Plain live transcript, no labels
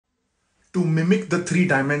To mimic the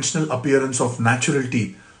three-dimensional appearance of natural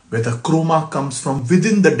teeth, where the chroma comes from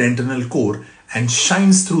within the dentinal core and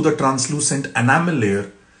shines through the translucent enamel layer,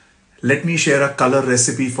 let me share a color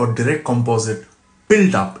recipe for direct composite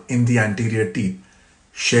built up in the anterior teeth.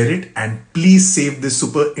 Share it and please save this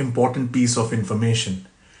super important piece of information.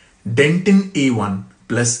 Dentin A1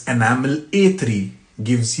 plus enamel A3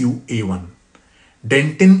 gives you A1.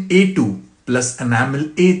 Dentin A2 plus enamel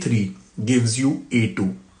A3 gives you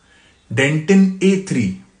A2. Dentin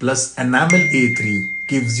A3 plus enamel A3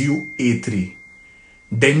 gives you A3.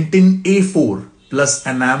 Dentin A4 plus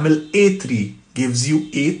enamel A3 gives you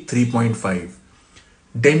A3.5.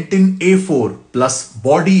 Dentin A4 plus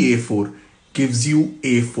body A4 gives you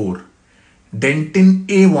A4. Dentin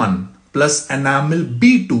A1 plus enamel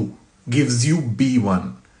B2 gives you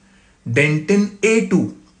B1. Dentin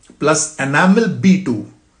A2 plus enamel B2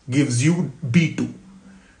 gives you B2.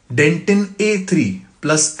 Dentin A3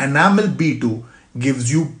 plus enamel B2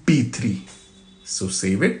 gives you B3. So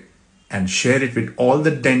save it and share it with all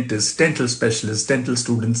the dentists, dental specialists, dental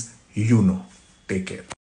students you know. Take care.